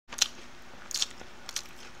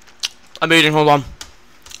I'm eating, hold on.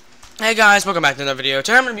 Hey guys, welcome back to another video.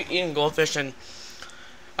 Today I'm going to be eating goldfish and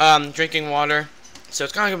drinking water. So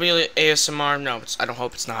it's kind of going to be ASMR. No, I don't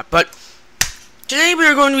hope it's not. But today we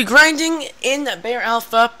are going to be grinding in Bear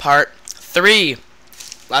Alpha Part 3.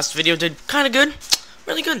 Last video did kind of good.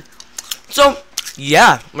 Really good. So,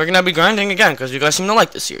 yeah, we're going to be grinding again because you guys seem to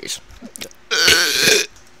like this series.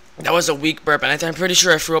 That was a weak burp, and I'm pretty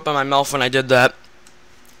sure I threw up in my mouth when I did that.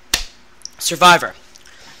 Survivor.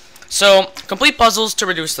 So, complete puzzles to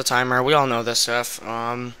reduce the timer. We all know this stuff.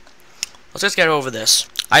 Let's just get over this.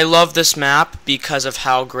 I love this map because of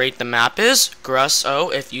how great the map is.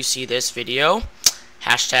 Grusso, if you see this video,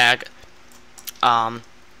 hashtag,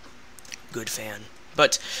 good fan.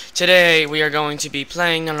 But today we are going to be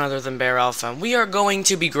playing none other than Bear Alpha. We are going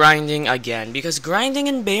to be grinding again because grinding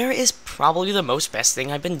in Bear is probably the most best thing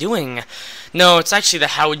I've been doing. No, it's actually the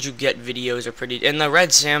how would you get videos are pretty, and the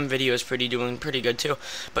Red Sam video is doing pretty good too.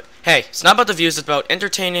 But hey, it's not about the views, it's about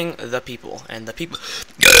entertaining the people, and the people.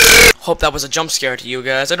 Hope that was a jump scare to you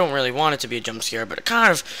guys. I don't really want it to be a jump scare, but it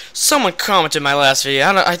kind of, someone commented my last video.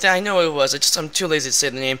 I know it was. I'm too lazy to say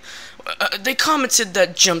the name. They commented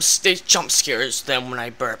that jump scares them when I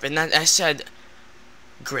burp, and that I said,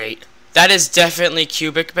 great. That is definitely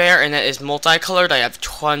Cubic Bear, and that is multicolored. I have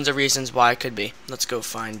tons of reasons why it could be. Let's go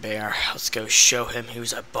find Bear. Let's go show him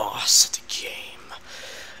who's a boss at the game.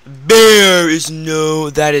 Bear is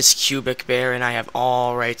that is Cubic Bear, and I have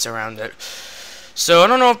all rights around it. So I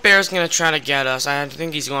don't know if Bear's gonna try to get us. I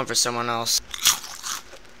think he's going for someone else.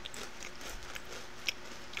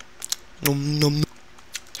 Nom, nom.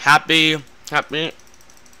 Happy.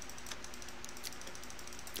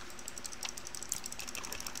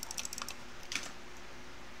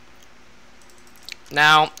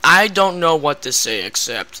 Now, I don't know what to say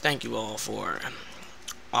except thank you all for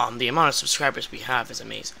the amount of subscribers we have is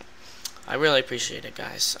amazing. I really appreciate it,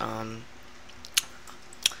 guys.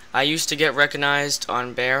 I used to get recognized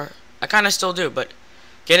on Bear. I kind of still do, but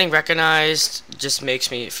getting recognized just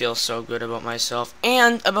makes me feel so good about myself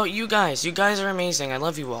and about you guys. You guys are amazing. I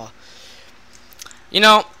love you all. You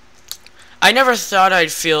know, I never thought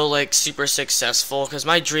I'd feel like super successful because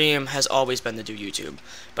my dream has always been to do YouTube.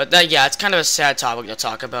 But that, yeah, it's kind of a sad topic to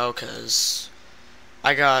talk about because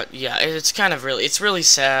it's really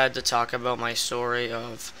sad to talk about my story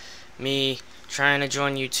of me trying to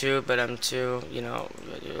join YouTube, but I'm too,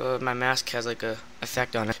 my mask has like a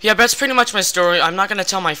effect on it. Yeah, but that's pretty much my story. I'm not gonna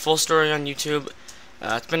tell my full story on YouTube.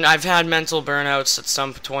 I've had mental burnouts at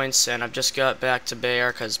some points, and I've just got back to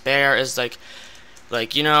Bear because Bear is like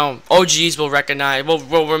OGs will recognize,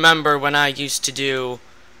 will remember when I used to do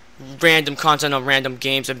random content on random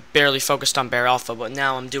games and barely focused on Bear Alpha, but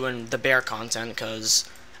now I'm doing the Bear content because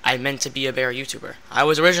I meant to be a Bear YouTuber. I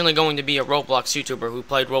was originally going to be a Roblox YouTuber who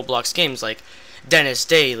played Roblox games like Dennis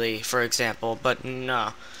Daily, for example, but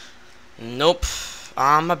no. Nope.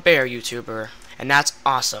 I'm a Bear YouTuber, and that's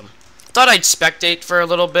awesome. Thought I'd spectate for a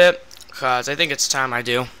little bit, because I think it's time I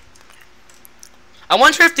do. I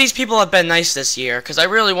wonder if these people have been nice this year, because I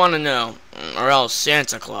really want to know. Or else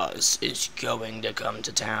Santa Claus is going to come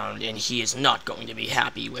to town, and he is not going to be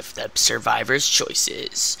happy with the survivors'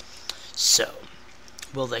 choices. So,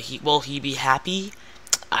 will he be happy?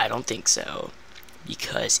 I don't think so.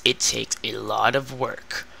 Because it takes a lot of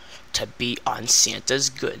work to be on Santa's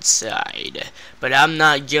good side. But I'm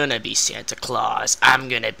not gonna be Santa Claus. I'm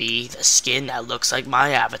gonna be the skin that looks like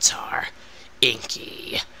my avatar,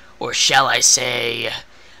 Inky. Or shall I say,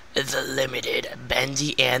 the limited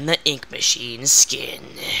Bendy and the Ink Machine skin.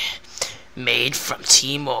 Made from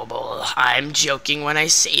T-Mobile. I'm joking when I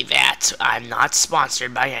say that. I'm not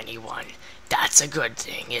sponsored by anyone. That's a good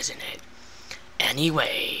thing, isn't it?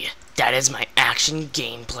 Anyway, that is my action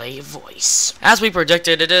gameplay voice. As we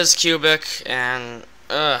predicted, it is cubic and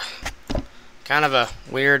kind of a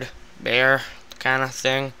weird bear kind of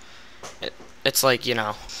thing. It's like,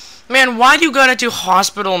 man, why do you gotta do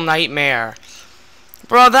Hospital Nightmare?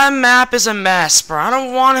 Bro, that map is a mess, bro. I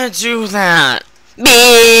don't want to do that.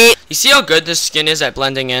 You see how good this skin is at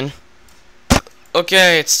blending in?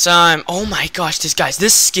 Okay, it's time. Oh my gosh,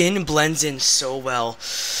 this skin blends in so well.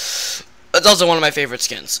 It's also one of my favorite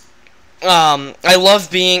skins. I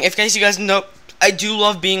love being, in case you guys know, I do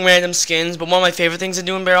love being random skins, but one of my favorite things to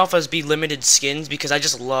do in Bear Alpha is be limited skins, because I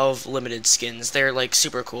just love limited skins. They're, like,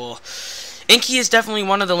 super cool. Inky is definitely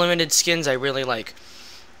one of the limited skins I really like.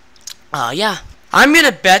 Yeah. I'm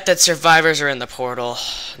gonna bet that survivors are in the portal.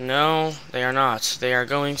 No, they are not. They are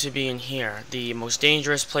going to be in here. The most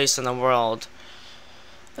dangerous place in the world.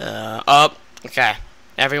 Okay.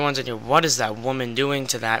 Everyone's in here. What is that woman doing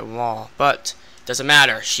to that wall? But doesn't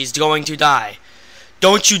matter. She's going to die.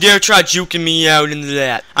 Don't you dare try juking me out into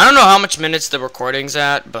that. I don't know how much minutes the recording's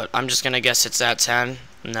at, but I'm just gonna guess it's at 10.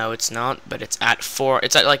 No, it's not, but it's at 4.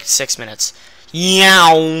 It's at like 6 minutes.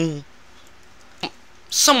 Yow!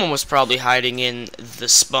 Someone was probably hiding in the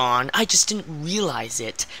spawn. I just didn't realize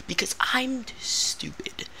it because I'm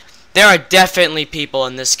stupid. There are definitely people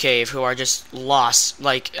in this cave who are just lost,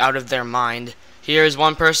 like out of their mind. Here's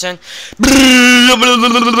one person.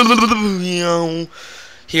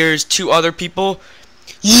 Here's 2 other people.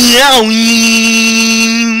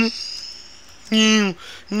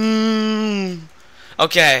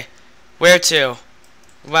 Okay, where to?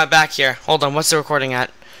 Right back here. Hold on, what's the recording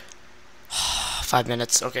at? 5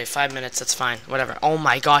 minutes. Okay, 5 minutes, that's fine. Whatever. Oh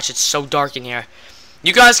my gosh, it's so dark in here.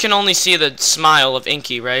 You guys can only see the smile of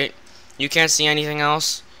Inky, right? You can't see anything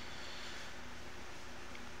else?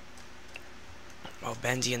 Oh,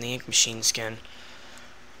 Bendy and the Ink Machine skin.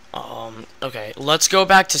 Okay, let's go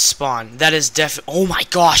back to spawn. That is oh my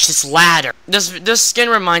gosh, this ladder. This skin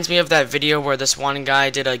reminds me of that video where this one guy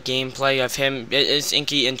did a gameplay of him. It's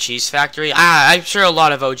Inky in Cheese Factory. I'm sure a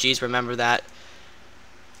lot of OGs remember that.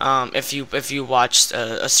 If you watched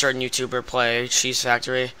a certain YouTuber play Cheese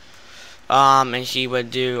Factory, and he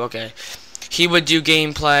would do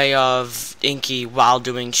gameplay of Inky while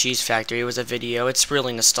doing Cheese Factory. It was a video. It's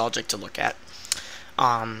really nostalgic to look at.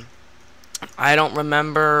 I don't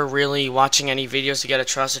remember really watching any videos to get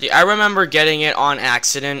Atrocity. I remember getting it on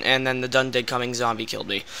accident, and then the Dundid Coming zombie killed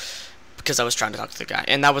me because I was trying to talk to the guy,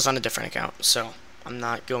 and that was on a different account. So I'm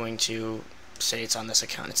not going to say it's on this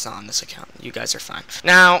account. It's not on this account. You guys are fine.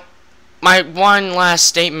 Now, my one last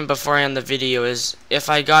statement before I end the video is, if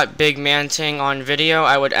I got Big Man Ting on video,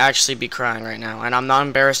 I would actually be crying right now. And I'm not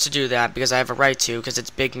embarrassed to do that because I have a right to, because it's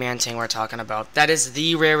Big Man Ting we're talking about. That is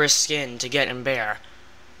the rarest skin to get in Bear.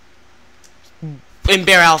 In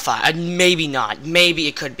Bear Alpha. Maybe not. Maybe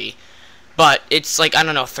it could be. But it's like, I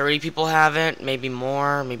don't know, 30 people have it. Maybe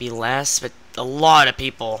more, maybe less. But a lot of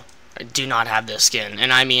people do not have this skin.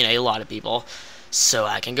 And I mean a lot of people. So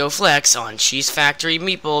I can go flex on Cheese Factory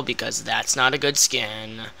Meeple because that's not a good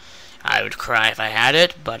skin. I would cry if I had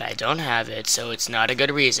it, but I don't have it, so it's not a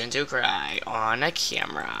good reason to cry on a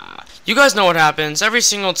camera. You guys know what happens. Every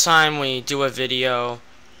single time we do a video,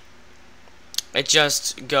 it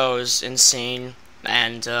just goes insane.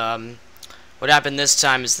 And what happened this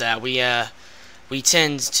time is that we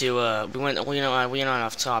tend to we went on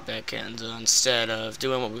off topic, and instead of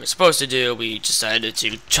doing what we were supposed to do, we decided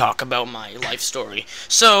to talk about my life story.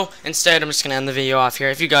 So instead, I'm just gonna end the video off here.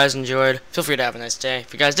 If you guys enjoyed, feel free to have a nice day.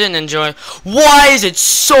 If you guys didn't enjoy, why is it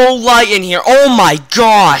so light in here? Oh my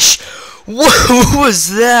gosh, what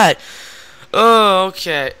was that? Oh,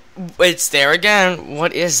 okay. It's there again.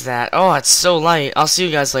 What is that? Oh, it's so light. I'll see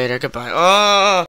you guys later. Goodbye. Oh.